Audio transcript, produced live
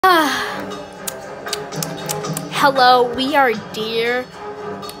Hello, we are deer.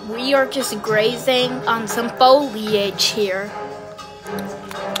 We are just grazing on some foliage here.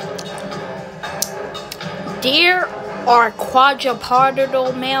 Deer are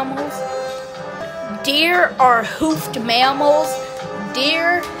quadrupedal mammals. Deer are hoofed mammals.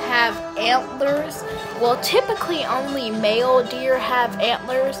 Deer have antlers. Well, typically only male deer have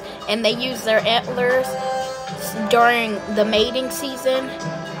antlers, and they use their antlers during the mating season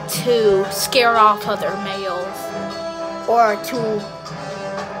to scare off other males, or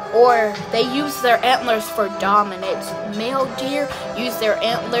they use their antlers for dominance. Male deer use their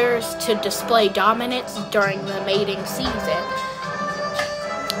antlers to display dominance during the mating season.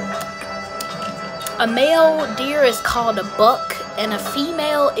 A male deer is called a buck, and a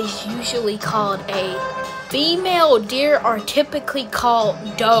female is usually called a. Female deer are typically called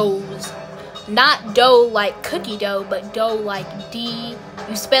does. Not doe like cookie dough, but doe like D.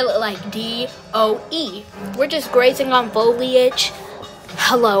 You spell it like D-O-E. We're just grazing on foliage.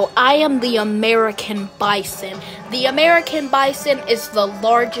 Hello, I am the American bison. The American bison is the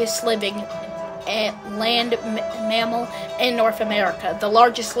largest living land mammal in North America. The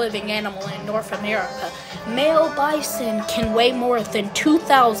largest living animal in North America. Male bison can weigh more than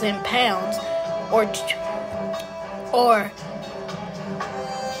 2,000 pounds, or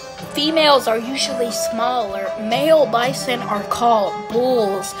females are usually smaller. Male bison are called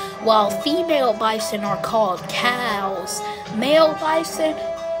bulls, while female bison are called cows. Male bison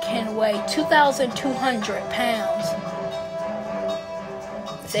can weigh 2,200 pounds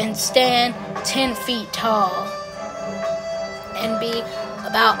and stand 10 feet tall and be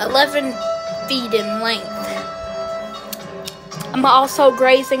about 11 feet in length. I'm also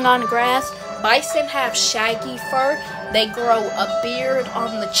grazing on grass. Bison have shaggy fur. They grow a beard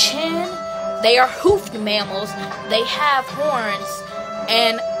on the chin. They are hoofed mammals. They have horns,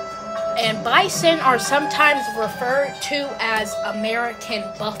 and bison are sometimes referred to as American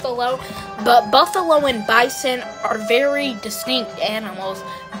buffalo, but buffalo and bison are very distinct animals.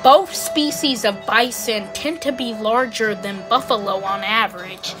 Both species of bison tend to be larger than buffalo on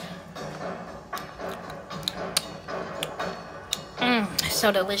average.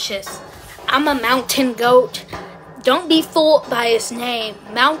 So delicious. I'm a mountain goat. Don't be fooled by its name.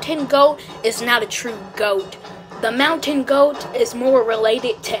 Mountain goat is not a true goat. The mountain goat is more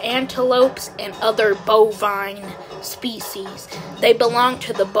related to antelopes and other bovine species. They belong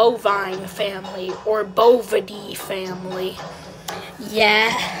to the bovine family or bovidae family.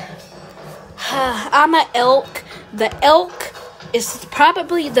 Yeah. I'm an elk. The elk is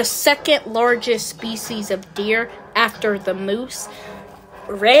probably the second largest species of deer after the moose.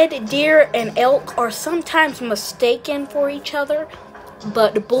 Red deer and elk are sometimes mistaken for each other,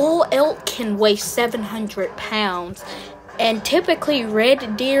 but bull elk can weigh 700 pounds, and typically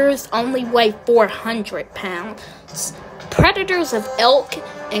red deers only weigh 400 pounds. Predators of elk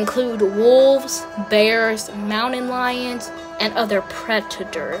include wolves, bears, mountain lions, and other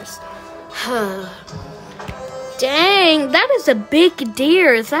predators. Dang, that is a big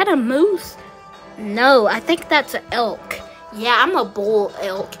deer. Is that a moose? No, I think that's an elk. Yeah, I'm a bull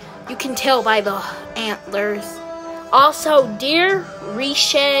elk. You can tell by the antlers. Also, deer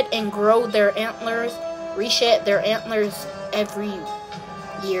reshed and grow their antlers. Reshed their antlers every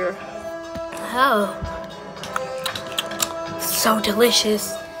year. Oh, so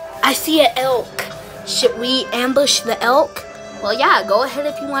delicious. I see an elk. Should we ambush the elk? Well, yeah, go ahead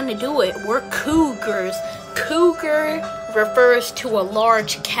if you want to do it. We're cougars. Cougar refers to a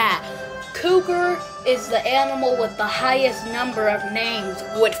large cat. Cougar is the animal with the highest number of names,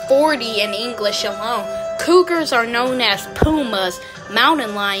 with 40 in English alone. Cougars are known as pumas,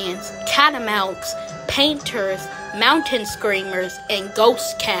 mountain lions, catamounts, painters, mountain screamers, and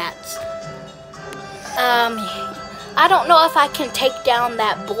ghost cats. I don't know if I can take down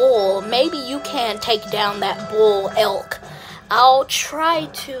that bull. Maybe you can take down that bull elk. I'll try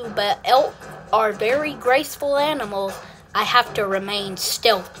to, but elk are very graceful animals. I have to remain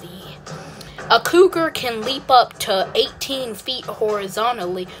stealthy. A cougar can leap up to 18 feet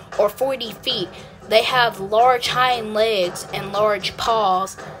horizontally or 40 feet. They have large hind legs and large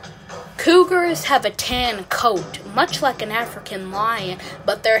paws. Cougars have a tan coat, much like an African lion,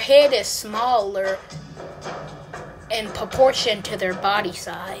 but their head is smaller in proportion to their body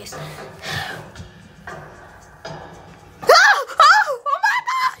size. Oh my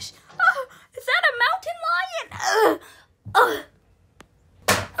gosh! Is that a mountain lion?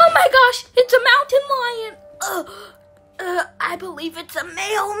 Oh my gosh, it's a mountain lion. I believe it's a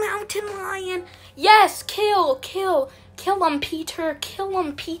male mountain lion. Yes, kill him, Peter. Kill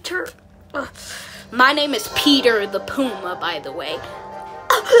him, Peter. My name is Peter the Puma, by the way.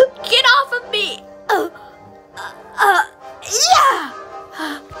 Get off of me.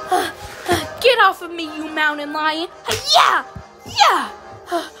 off of me, you mountain lion. Yeah! Yeah!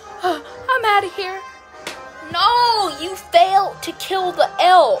 I'm out of here. No, you failed to kill the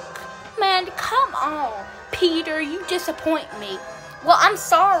elk. Man, come on. Peter, you disappoint me. Well, I'm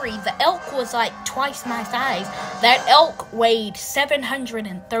sorry. The elk was like twice my size. That elk weighed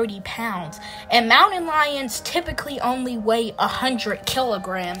 730 pounds. And mountain lions typically only weigh 100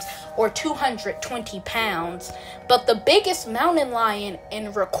 kilograms or 220 pounds. But the biggest mountain lion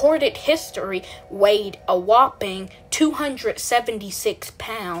in recorded history weighed a whopping 276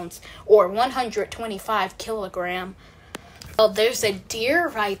 pounds or 125 kilograms. Well, there's a deer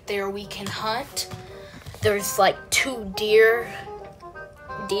right there we can hunt. There's like 2 deers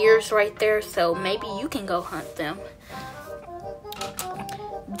right there, so maybe you can go hunt them.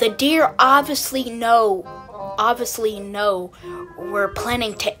 The deer obviously know we're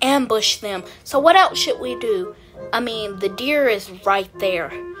planning to ambush them. So what else should we do? I mean, the deer is right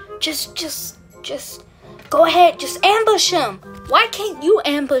there. Just go ahead, just ambush them. Why can't you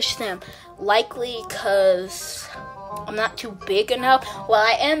ambush them? Likely because I'm not too big enough. Well,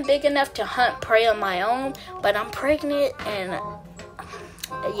 I am big enough to hunt prey on my own, but I'm pregnant and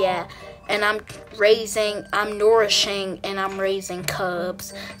and I'm nourishing and I'm raising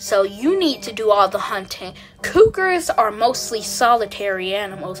cubs. So you need to do all the hunting. Cougars are mostly solitary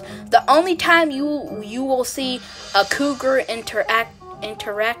animals. The only time you will see a cougar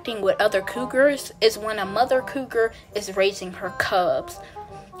interacting with other cougars is when a mother cougar is raising her cubs.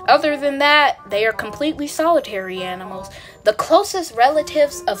 Other than that, they are completely solitary animals. The closest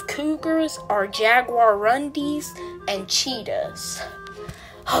relatives of cougars are jaguarundis and cheetahs.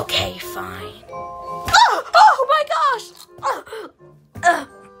 Okay, fine. Oh my gosh!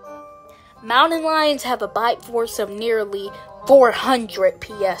 Mountain lions have a bite force of nearly 400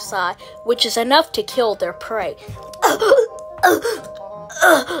 psi, which is enough to kill their prey.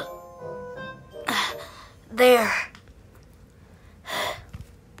 There.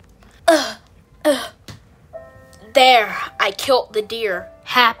 There, I killed the deer.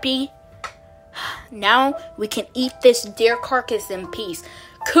 Happy? Now we can eat this deer carcass in peace.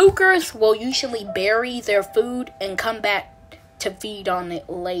 Cougars will usually bury their food and come back to feed on it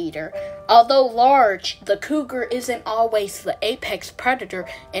later. Although large, the cougar isn't always the apex predator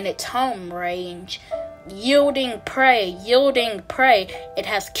in its home range. Yielding prey, it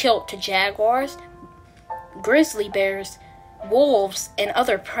has killed to jaguars, grizzly bears, wolves, and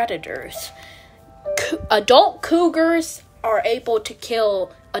other predators. Adult cougars are able to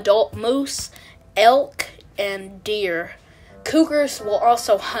kill adult moose, elk, and deer. Cougars will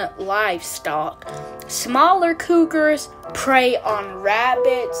also hunt livestock. Smaller cougars prey on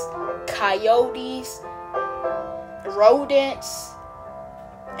rabbits, coyotes, rodents,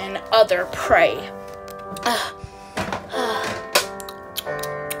 and other prey.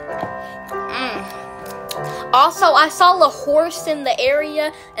 Also, I saw a horse in the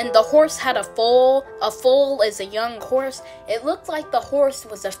area, and the horse had a foal. A foal is a young horse. It looked like the horse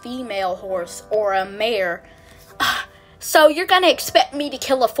was a female horse or a mare. So you're gonna expect me to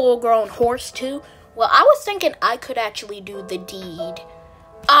kill a full-grown horse too? Well, I was thinking I could actually do the deed.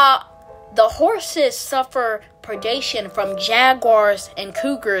 The horses suffer predation from jaguars and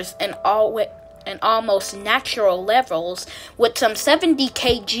cougars and almost natural levels. With some 70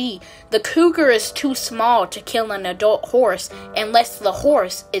 kg, the cougar is too small to kill an adult horse unless the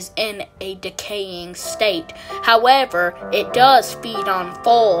horse is in a decaying state. However, it does feed on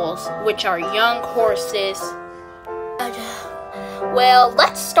foals, which are young horses. Well,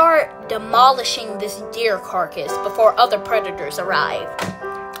 let's start demolishing this deer carcass before other predators arrive.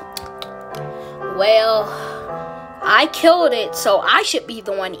 Well, I killed it, so I should be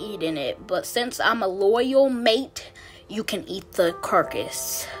the one eating it. But since I'm a loyal mate, you can eat the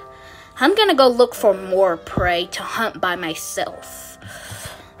carcass. I'm gonna go look for more prey to hunt by myself.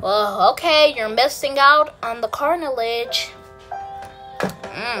 Well, okay, you're missing out on the cartilage.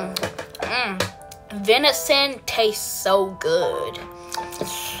 Venison tastes so good.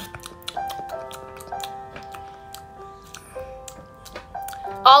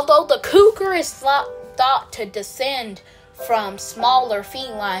 Although the cougar is thought to descend from smaller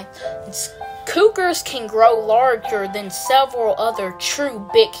felines, cougars can grow larger than several other true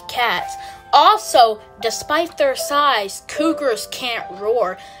big cats. Also, despite their size, cougars can't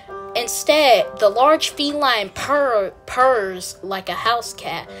roar. Instead, the large feline purrs like a house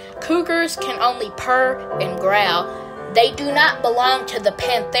cat. Cougars can only purr and growl. They do not belong to the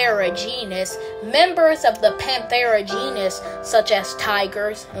Panthera genus. Members of the Panthera genus, such as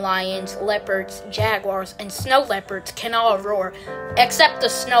tigers, lions, leopards, jaguars, and snow leopards, can all roar, except the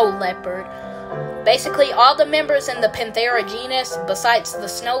snow leopard. Basically, all the members in the Panthera genus, besides the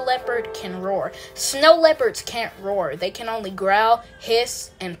snow leopard, can roar. Snow leopards can't roar. They can only growl,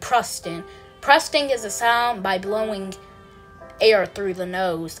 hiss, and prusting. Prusting is a sound by blowing air through the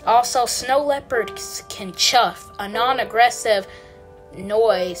nose. Also, snow leopards can chuff, a non-aggressive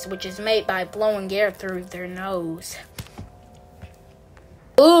noise which is made by blowing air through their nose.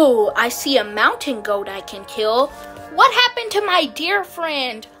 Ooh, I see a mountain goat I can kill. What happened to my deer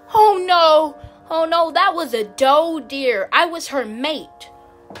friend? Oh no, that was a doe deer. I was her mate.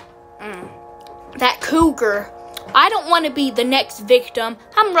 That cougar. I don't want to be the next victim.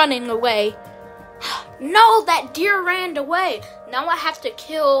 I'm running away. No, that deer ran away. Now I have to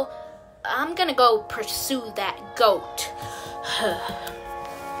kill. I'm gonna go pursue that goat.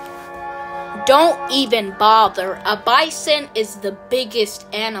 Don't even bother. A bison is the biggest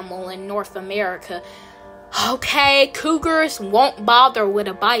animal in North America. Okay, cougars won't bother with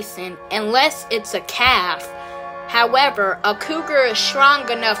a bison unless it's a calf. However, a cougar is strong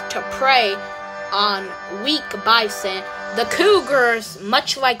enough to prey on weak bison. The cougars,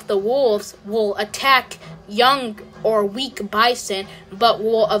 much like the wolves, will attack young or weak bison, but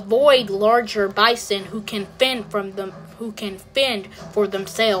will avoid larger bison who can fend for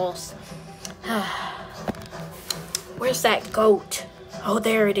themselves. Where's that goat? Oh,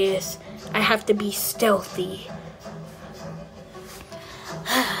 there it is. I have to be stealthy.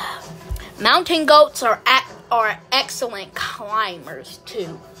 Mountain goats are excellent climbers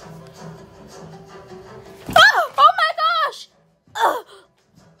too. Oh my gosh!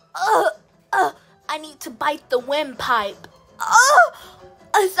 I need to bite the windpipe.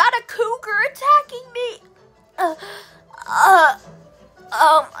 Is that a cougar attacking me?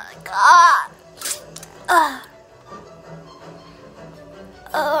 Oh my god.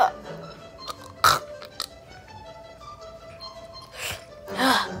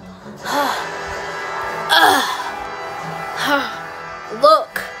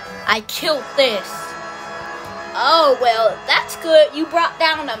 Look, I killed this. Oh, well, that's good. You brought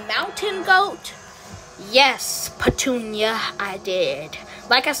down a mountain goat? Yes, Petunia, I did.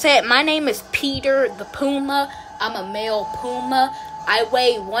 Like I said, my name is Peter the Puma. I'm a male puma. I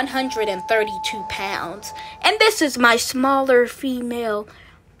weigh 132 pounds. And this is my smaller female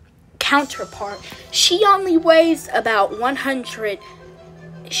counterpart. She only weighs about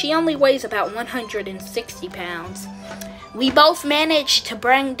 160 pounds. We both managed to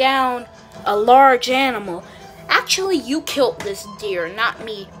bring down a large animal. Actually, you killed this deer, not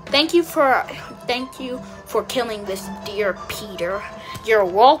me. Thank you for killing this deer, Peter. You're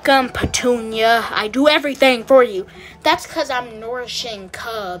welcome, Petunia. I do everything for you. That's because I'm nourishing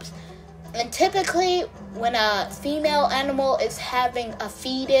cubs. And typically, when a female animal is having a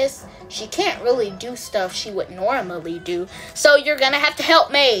fetus, she can't really do stuff she would normally do. So you're gonna have to help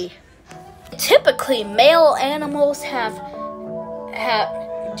me. Typically, male animals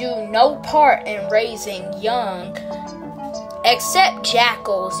do no part in raising young, except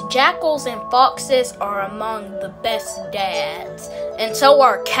jackals. Jackals and foxes are among the best dads, and so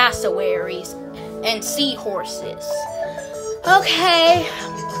are cassowaries and seahorses. Okay,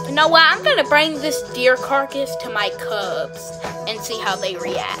 you know what? I'm gonna bring this deer carcass to my cubs and see how they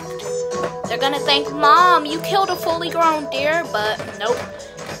react. They're gonna think, Mom, you killed a fully grown deer, but nope.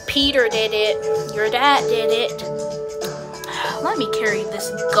 Peter did it. Your dad did it. Let me carry this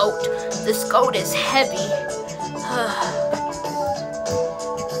goat. This goat is heavy.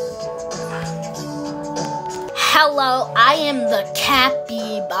 Hello, I am the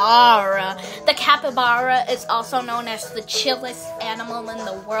capybara. The capybara is also known as the chillest animal in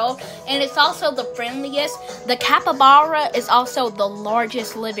the world, and it's also the friendliest. The capybara is also the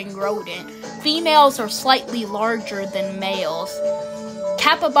largest living rodent. Females are slightly larger than males.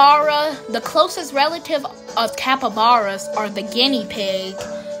 Capybara, the closest relative of capybaras are the guinea pig.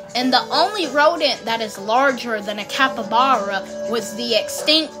 And the only rodent that is larger than a capybara was the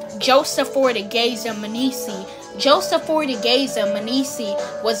extinct Josepfortigeza manisi. Josepfortigeza manisi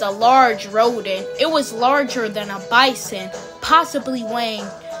was a large rodent. It was larger than a bison, possibly weighing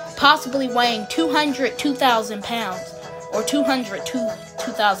 2,000 pounds, or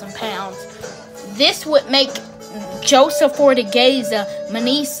 2,000 pounds. This would make Josepfortigeza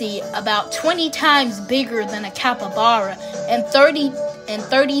manisi about 20 times bigger than a capybara and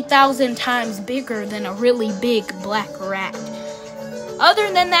 30,000 times bigger than a really big black rat. Other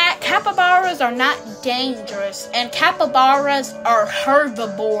than that, capybaras are not dangerous, and capybaras are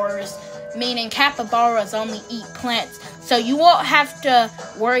herbivores, meaning capybaras only eat plants. So you won't have to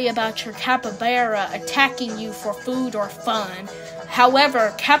worry about your capybara attacking you for food or fun.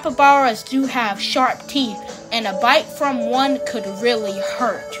 However, capybaras do have sharp teeth, and a bite from one could really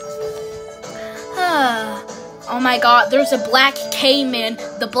hurt. Oh my god, there's a black caiman.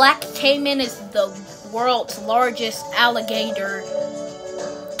 The black caiman is the world's largest alligator.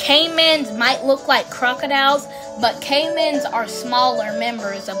 Caimans might look like crocodiles, but caimans are smaller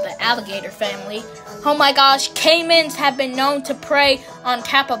members of the alligator family. Oh my gosh, caimans have been known to prey on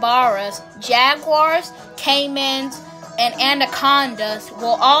capybaras. Jaguars, caimans, and anacondas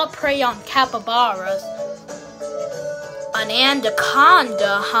will all prey on capybaras. An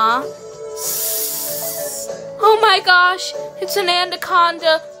anaconda, huh? Oh my gosh, it's an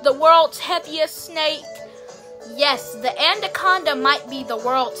anaconda, the world's heaviest snake. Yes, the anaconda might be the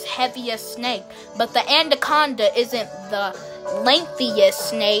world's heaviest snake, but the anaconda isn't the lengthiest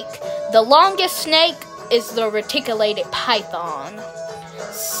snake. The longest snake is the reticulated python.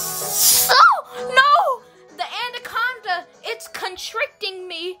 Oh, no! The anaconda, it's constricting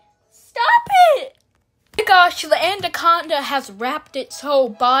me. Stop it! Oh my gosh, the anaconda has wrapped its whole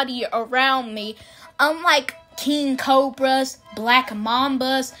body around me. Unlike king cobras, black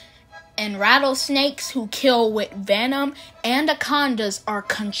mambas, and rattlesnakes who kill with venom, anacondas are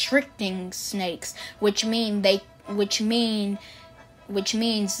constricting snakes, which means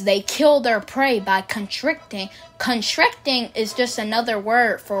they kill their prey by constricting. Constricting is just another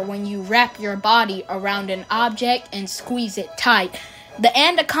word for when you wrap your body around an object and squeeze it tight. The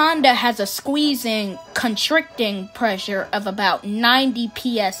anaconda has a constricting pressure of about 90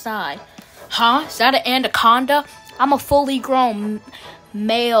 psi. Huh? Is that an anaconda? I'm a fully grown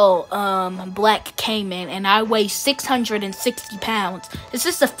male black caiman, and I weigh 660 pounds. Is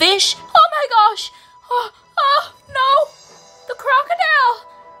this a fish? Oh my gosh! Oh no! The crocodile!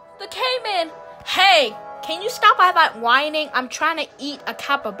 The caiman! Hey, can you stop by that whining? I'm trying to eat a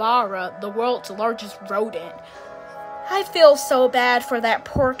capybara, the world's largest rodent. I feel so bad for that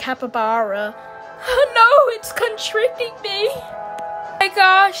poor capybara. Oh no, it's constricting me. Oh my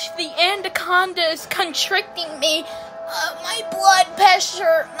gosh, the anaconda is constricting me. My blood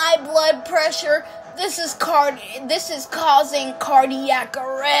pressure. This is causing cardiac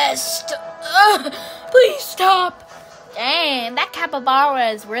arrest. Please stop. Dang, that capybara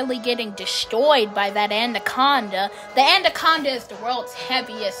is really getting destroyed by that anaconda. The anaconda is the world's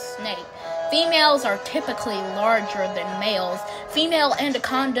heaviest snake. Females are typically larger than males. Female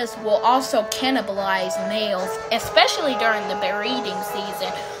anacondas will also cannibalize males, especially during the breeding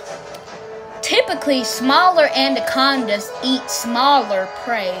season. Typically, smaller anacondas eat smaller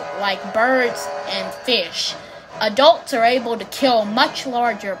prey, like birds and fish. Adults are able to kill much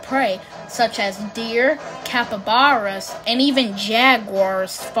larger prey, such as deer, capybaras, and even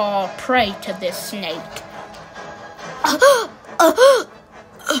jaguars fall prey to this snake.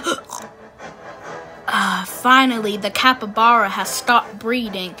 Finally, the capybara has stopped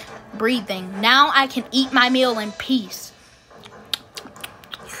breathing. Now I can eat my meal in peace.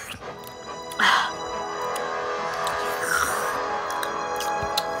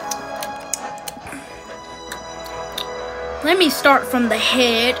 Let me start from the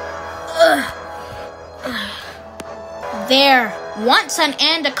head. There. Once an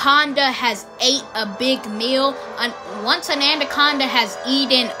anaconda has eaten a big meal,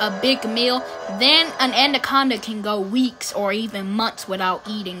 then an anaconda can go weeks or even months without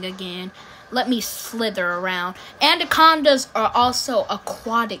eating again. Let me slither around. Anacondas are also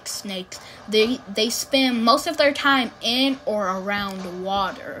aquatic snakes. They spend most of their time in or around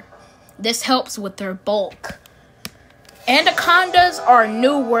water. This helps with their bulk. Anacondas are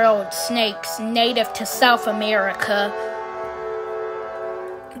New World snakes native to South America.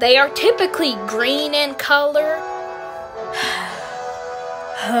 They are typically green in color.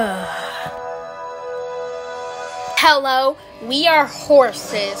 Hello, we are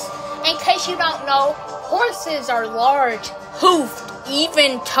horses. In case you don't know, horses are large, hoofed,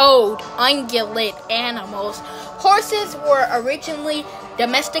 even-toed, ungulate animals. Horses were originally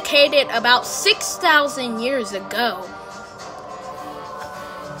domesticated about 6,000 years ago.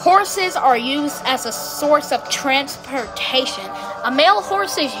 Horses are used as a source of transportation. A male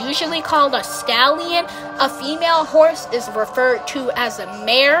horse is usually called a stallion. A female horse is referred to as a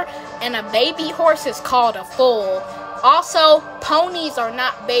mare, and a baby horse is called a foal. Also, ponies are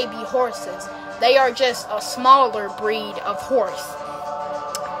not baby horses. They are just a smaller breed of horse.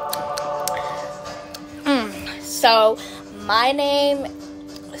 So my name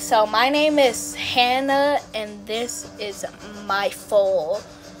is Hannah, and this is my foal.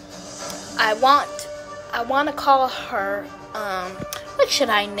 I want to call her, what should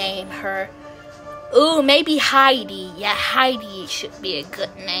I name her? Ooh, maybe Heidi. Yeah, Heidi should be a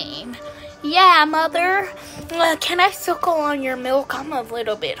good name. Yeah, Mother. Can I suckle on your milk? I'm a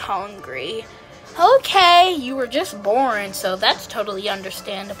little bit hungry. Okay, you were just born, so that's totally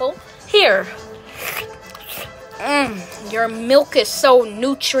understandable. Here. Your milk is so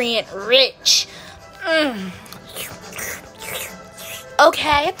nutrient rich.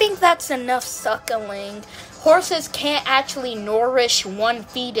 Okay, I think that's enough suckling. Horses can't actually nourish one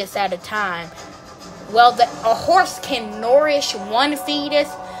fetus at a time. Well, a horse can nourish one fetus,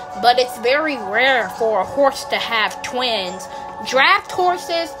 but it's very rare for a horse to have twins. Draft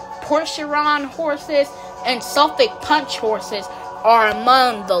horses, Percheron horses, and Suffolk punch horses are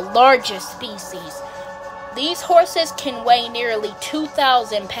among the largest species. These horses can weigh nearly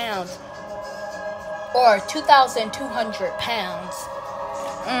 2,000 pounds, or 2,200 pounds.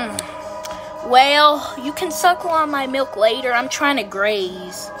 Well, you can suckle on my milk later. I'm trying to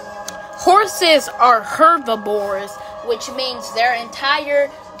graze. Horses are herbivores, which means their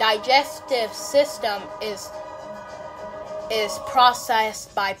entire digestive system is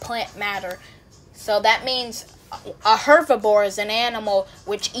processed by plant matter. So that means a herbivore is an animal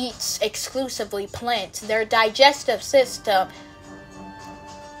which eats exclusively plants. Their digestive system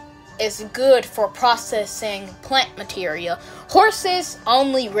is good for processing plant material. Horses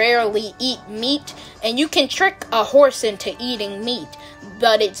only rarely eat meat, and you can trick a horse into eating meat,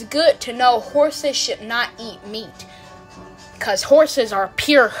 but it's good to know horses should not eat meat, because horses are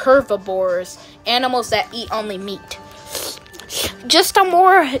pure herbivores, animals that eat only meat.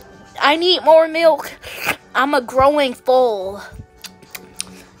 I need more milk. I'm a growing foal,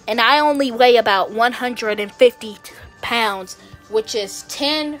 and I only weigh about 150 pounds, which is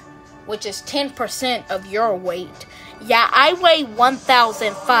 10% of your weight. Yeah, I weigh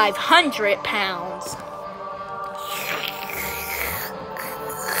 1,500 pounds.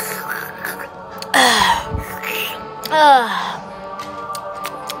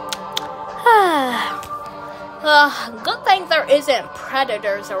 Good thing there isn't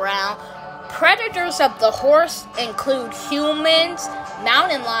predators around. Predators of the horse include humans,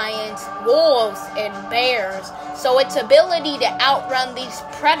 mountain lions, wolves, and bears. So its ability to outrun these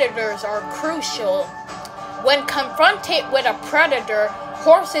predators are crucial. When confronted with a predator,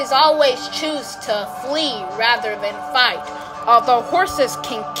 horses always choose to flee rather than fight. Although horses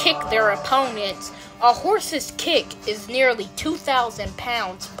can kick their opponents, a horse's kick is nearly 2,000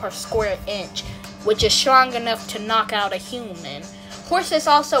 pounds per square inch, which is strong enough to knock out a human. Horses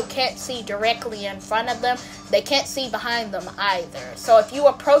also can't see directly in front of them. They can't see behind them either. So if you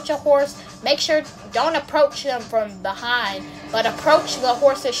approach a horse, make sure don't approach them from behind, but approach the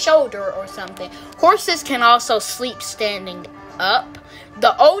horse's shoulder or something. Horses can also sleep standing up.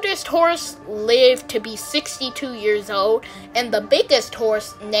 The oldest horse lived to be 62 years old, and the biggest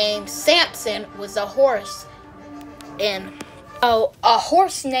horse, named Samson, was a horse. A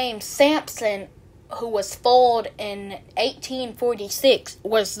horse named Samson, who was foaled in 1846,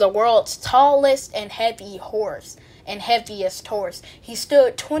 was the world's tallest and heaviest horse. He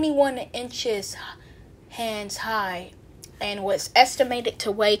stood 21 inches hands high and was estimated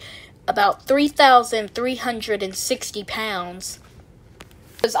to weigh about 3,360 pounds.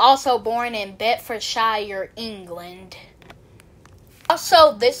 He was also born in Bedfordshire, England.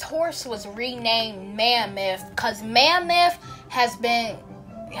 Also, this horse was renamed Mammoth because Mammoth has been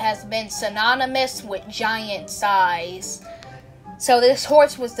synonymous with giant size. So this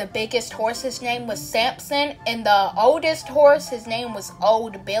horse was the biggest horse. His name was Samson. And the oldest horse, his name was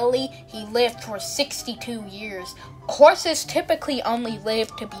Old Billy. He lived for 62 years. Horses typically only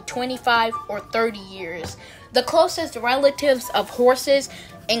live to be 25 or 30 years. The closest relatives of horses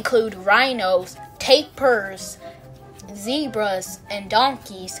include rhinos, tapirs, zebras, and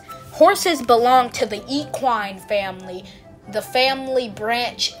donkeys. Horses belong to the equine family, the family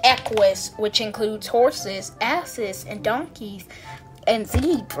branch Equus, which includes horses, asses, and donkeys, and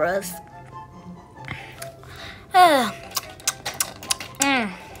zebras.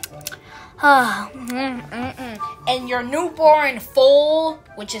 And your newborn foal,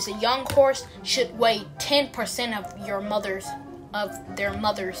 which is a young horse, should weigh 10% of their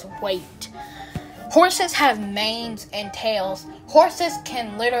mother's weight. Horses have manes and tails. Horses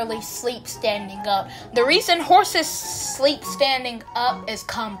can literally sleep standing up. The reason horses sleep standing up is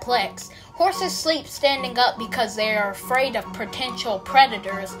complex. Horses sleep standing up because they are afraid of potential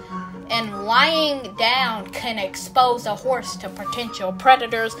predators, and lying down can expose a horse to potential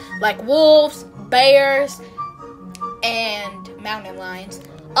predators like wolves, bears, and mountain lions.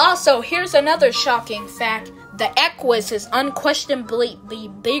 Also, here's another shocking fact. The Equus is unquestionably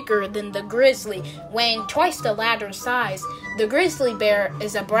bigger than the grizzly, weighing twice the latter's size. The grizzly bear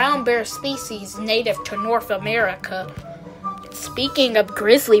is a brown bear species native to North America. Speaking of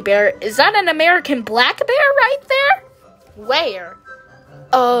grizzly bear, is that an American black bear right there? Where?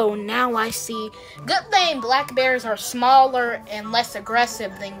 Oh, now I see. Good thing black bears are smaller and less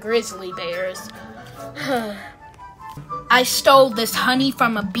aggressive than grizzly bears. I stole this honey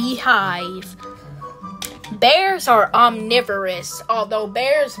from a beehive. Bears are omnivorous, although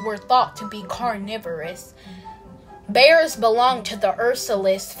bears were thought to be carnivorous. Bears belong to the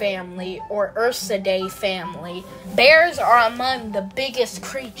Ursulus family or Ursidae family. Bears are among the biggest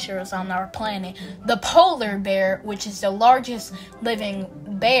creatures on our planet. The polar bear, which is the largest living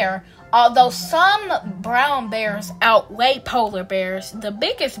bear, although some brown bears outweigh polar bears, the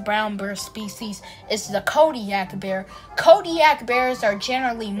biggest brown bear species is the Kodiak bear. Kodiak bears are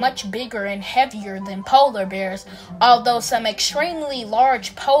generally much bigger and heavier than polar bears, although some extremely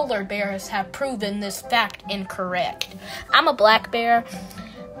large polar bears have proven this fact incorrect. I'm a black bear,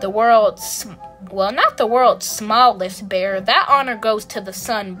 not the world's smallest bear. That honor goes to the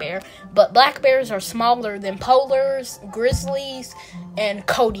sun bear. But black bears are smaller than polars, grizzlies, and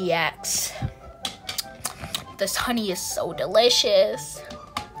Kodiaks. This honey is so delicious.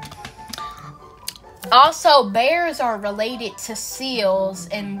 Also, bears are related to seals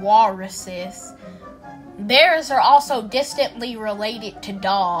and walruses. Bears are also distantly related to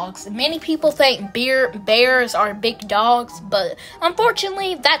dogs. Many people think bears are big dogs, but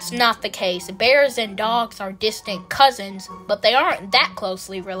unfortunately, that's not the case. Bears and dogs are distant cousins, but they aren't that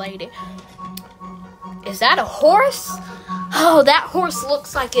closely related. Is that a horse? Oh, that horse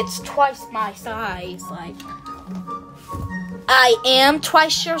looks like it's twice my size. Like, I am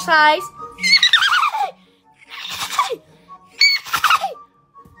twice your size.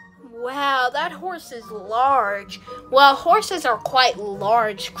 Wow, that horse is large. Well, horses are quite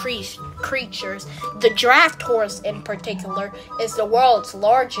large creatures. The draft horse, in particular, is the world's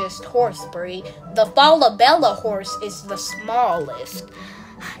largest horse breed. The Falabella horse is the smallest.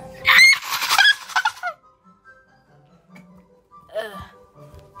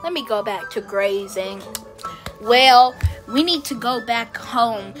 Let me go back to grazing. Well, we need to go back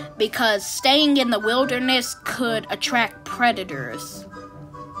home because staying in the wilderness could attract predators.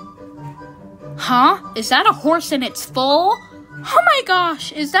 Huh? Is that a horse in its foal? Oh my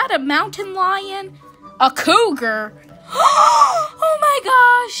gosh, is that a mountain lion? A cougar? Oh my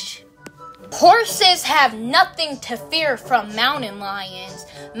gosh! Horses have nothing to fear from mountain lions.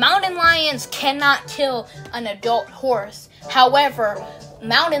 Mountain lions cannot kill an adult horse. However,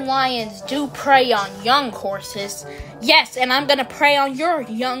 mountain lions do prey on young horses. Yes, and I'm gonna prey on your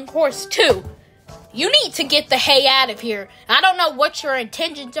young horse too. You need to get the hay out of here. I don't know what your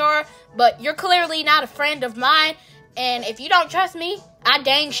intentions are, but you're clearly not a friend of mine. And if you don't trust me, I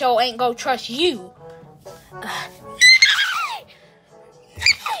dang sure ain't gonna trust you.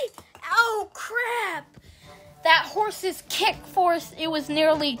 Oh, crap. That horse's kick force, it was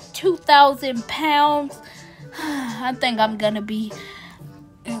nearly 2,000 pounds. I think I'm gonna be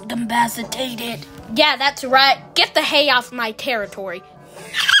incapacitated. Yeah, that's right. Get the hay off my territory.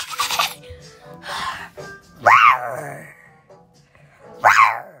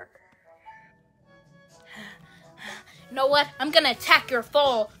 You know what? I'm gonna attack your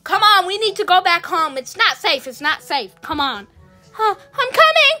foal. Come on, we need to go back home. It's not safe. It's not safe. Come on. Huh, I'm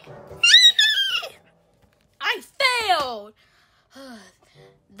coming. I failed.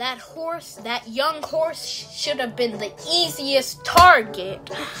 That young horse should have been the easiest target.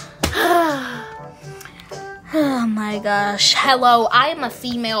 Oh my gosh. Hello, I am a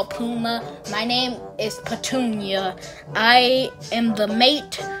female puma. My name is Petunia. I am the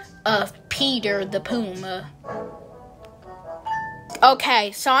mate of Peter the puma.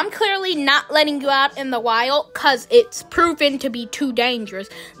 Okay, so I'm clearly not letting you out in the wild because it's proven to be too dangerous.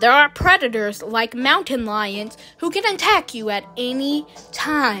 There are predators like mountain lions who can attack you at any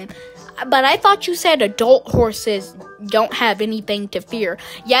time. But I thought you said adult horses don't have anything to fear.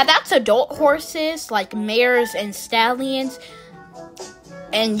 Yeah, that's adult horses like mares and stallions.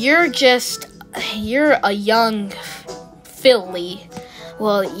 And you're a young filly.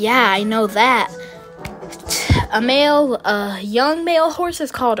 Well, yeah, I know that. A young male horse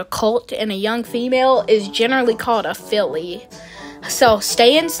is called a colt, and a young female is generally called a filly. So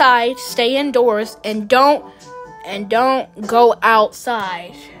stay inside, stay indoors, and don't go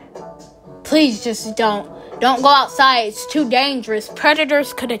outside. Please just don't go outside. It's too dangerous.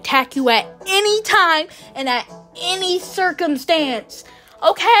 Predators could attack you at any time and at any circumstance.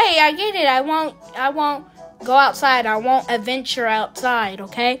 Okay, I get it. I won't go outside. I won't adventure outside,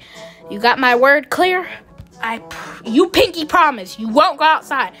 okay? You got my word clear? You pinky promise. You won't go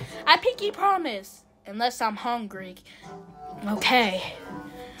outside. I pinky promise. Unless I'm hungry. Okay.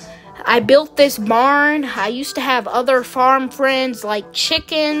 I built this barn. I used to have other farm friends like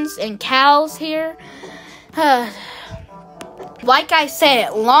chickens and cows here. Like I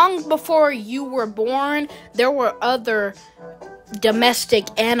said, long before you were born, there were other domestic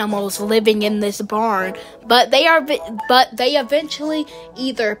animals living in this barn, but they eventually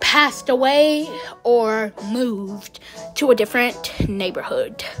either passed away or moved to a different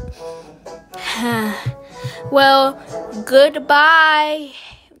neighborhood. Well, goodbye,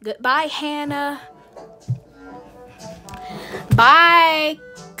 Hannah. Bye,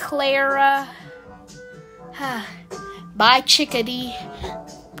 Clara. Bye, chickadee.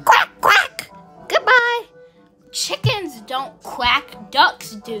 Quack, quack. Goodbye. Chickens don't quack,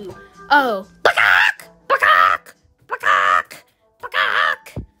 ducks do. Oh. Bakak, bakak, bakak,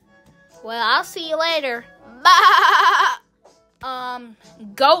 bakak. Well, I'll see you later. Bye.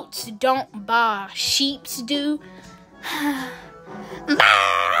 Goats don't baa, sheeps do.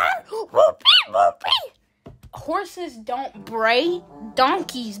 Whoopee, whoopee. Horses don't bray,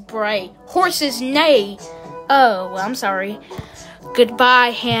 donkeys bray, horses neigh. Oh, well, I'm sorry. Goodbye,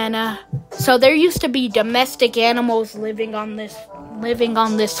 Hannah. So there used to be domestic animals living on this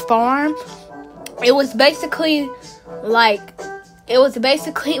farm. It was basically like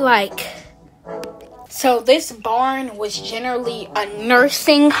so this barn was generally a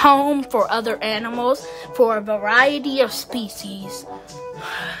nursing home for other animals for a variety of species.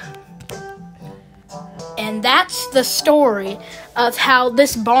 And that's the story of how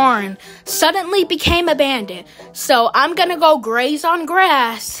this barn suddenly became abandoned. So I'm gonna go graze on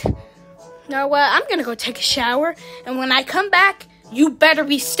grass. Now, I'm gonna go take a shower. And when I come back, you better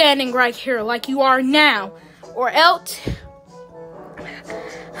be standing right here like you are now. Or else,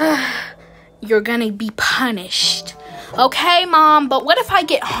 you're gonna be punished. Okay, Mom, but what if I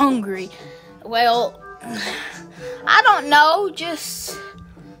get hungry? Well, I don't know, just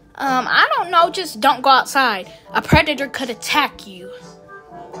don't go outside. A predator could attack you.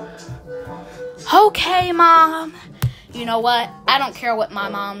 Okay, Mom. You know what? I don't care what my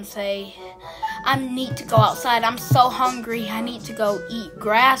mom say. I need to go outside. I'm so hungry. I need to go eat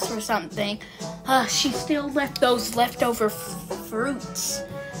grass or something. She still left those leftover fruits.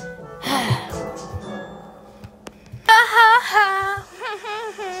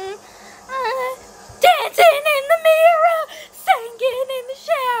 Dancing in the mirror, singing in the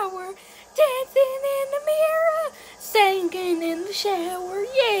shower. Dancing in the mirror, singing in the shower.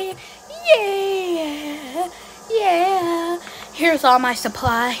 Yeah, yeah, yeah. Here's all my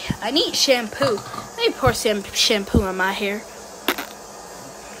supply. I need shampoo. Let me pour some shampoo in my hair.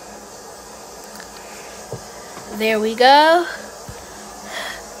 There we go.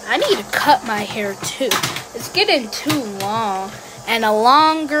 I need to cut my hair too. It's getting too long. And a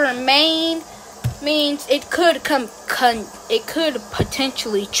longer mane means it could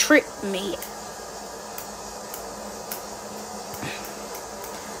potentially trip me.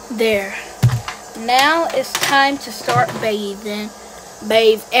 There. Now it's time to start bathing.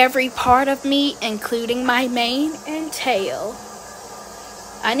 Bathe every part of me, including my mane and tail.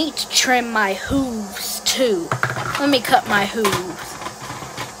 I need to trim my hooves too. Let me cut my hooves.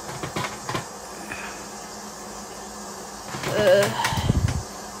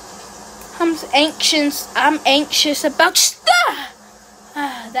 I'm anxious about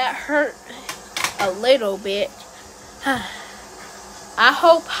that hurt a little bit. I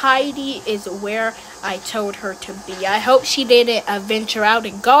hope Heidi is where I told her to be. I hope she didn't venture out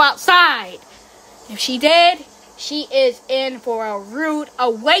and go outside. If she did, she is in for a rude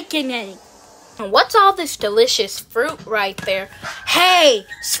awakening. And what's all this delicious fruit right there? Hey!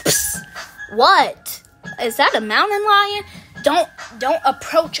 What? Is that a mountain lion? Don't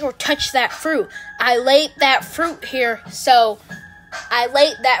approach or touch that fruit. I laid that fruit here so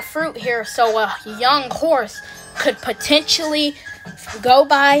a young horse could potentially go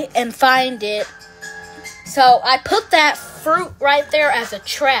by and find it. So I put that fruit right there as a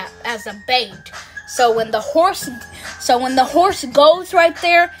trap, as a bait. So when the horse goes right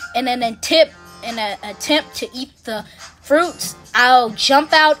there in an attempt to eat the fruits, I'll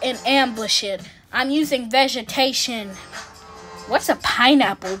jump out and ambush it. I'm using vegetation. What's a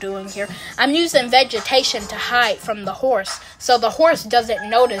pineapple doing here? I'm using vegetation to hide from the horse, so the horse doesn't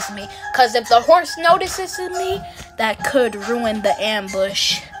notice me. Because if the horse notices me, that could ruin the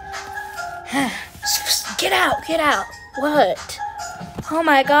ambush. Get out, get out. What? Oh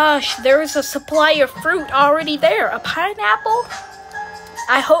my gosh, there is a supply of fruit already there. A pineapple?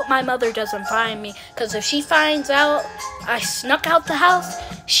 I hope my mother doesn't find me, because if she finds out I snuck out the house,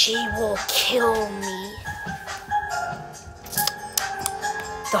 she will kill me.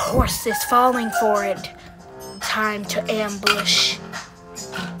 The horse is falling for it. Time to ambush.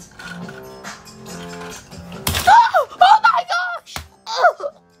 Oh my gosh!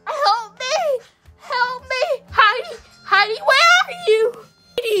 Oh, help me! Help me! Heidi, where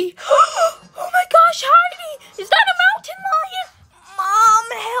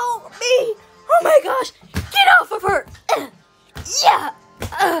gosh! Get off of her! Yeah!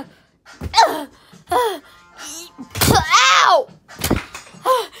 Ow!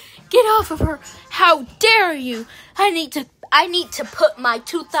 Get off of her! How dare you! I need to put my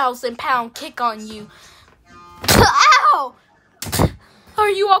 2,000-pound kick on you. Ow! Are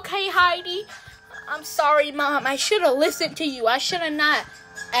you okay, Heidi? I'm sorry, Mom. I should have listened to you. I should have not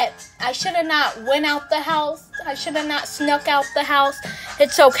went out the house. I should have not snuck out the house.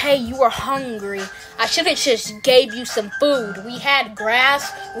 It's okay. You were hungry. I should have just gave you some food. We had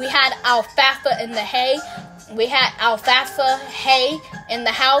grass. We had alfalfa in the hay. We had alfalfa hay in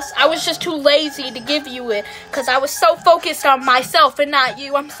the house. I was just too lazy to give you it because I was so focused on myself and not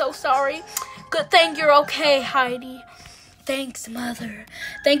you. I'm so sorry. Good thing you're okay, Heidi. Thanks, Mother.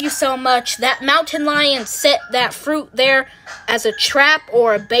 Thank you so much. That mountain lion set that fruit there as a trap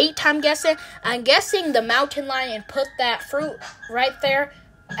or a bait, I'm guessing. I'm guessing the mountain lion put that fruit right there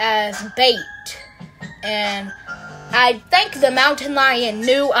as bait. And I think the mountain lion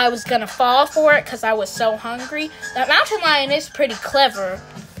knew I was going to fall for it because I was so hungry. That mountain lion is pretty clever.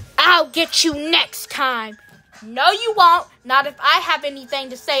 I'll get you next time. No, you won't. Not if I have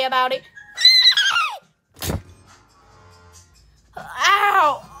anything to say about it.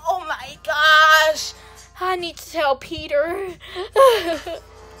 Ow! Oh my gosh! I need to tell Peter.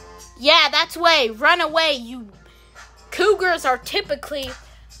 Yeah, that's way. Run away, you. Cougars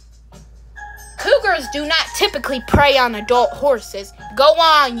do not typically prey on adult horses. Go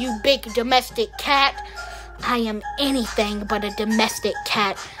on, you big domestic cat. I am anything but a domestic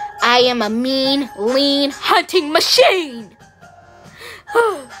cat. I am a mean, lean hunting machine.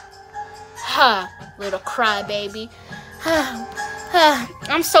 Little crybaby.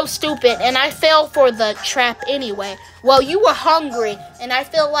 I'm so stupid, and I fell for the trap anyway. Well, you were hungry, and I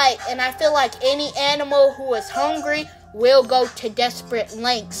feel like any animal who is hungry will go to desperate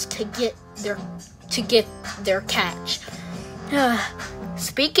lengths to get their catch.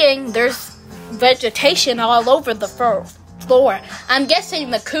 Speaking, there's vegetation all over the floor. I'm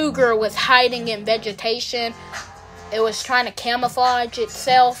guessing the cougar was hiding in vegetation. It was trying to camouflage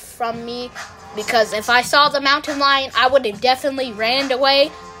itself from me. Because if I saw the mountain lion, I would have definitely ran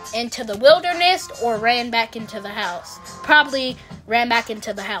away into the wilderness or ran back into the house. Probably ran back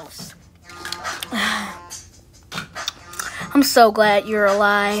into the house. I'm so glad you're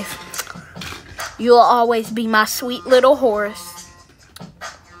alive. You'll always be my sweet little horse.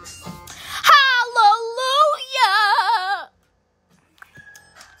 Hallelujah!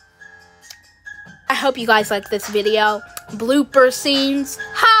 I hope you guys like this video. Blooper scenes.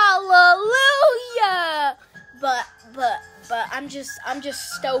 Hallelujah! But I'm just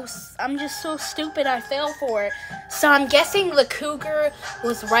so stupid I fell for it. So I'm guessing the cougar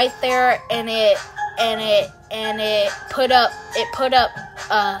was right there and it put up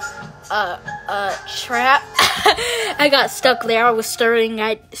a trap. I got stuck there. I was stuttering.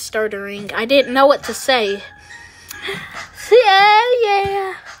 I didn't know what to say.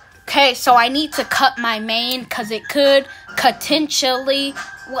 Yeah. Okay, so I need to cut my mane because it could potentially.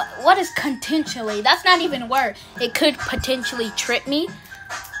 What is potentially? That's not even a word. It could potentially trip me.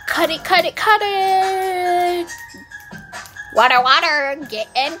 Cut it. Water, get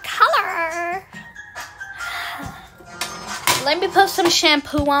in color. Let me put some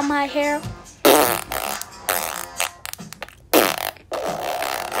shampoo on my hair.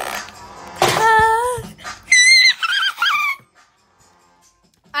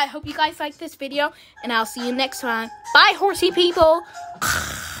 I hope you guys like this video, and I'll see you next time. Bye, horsey people.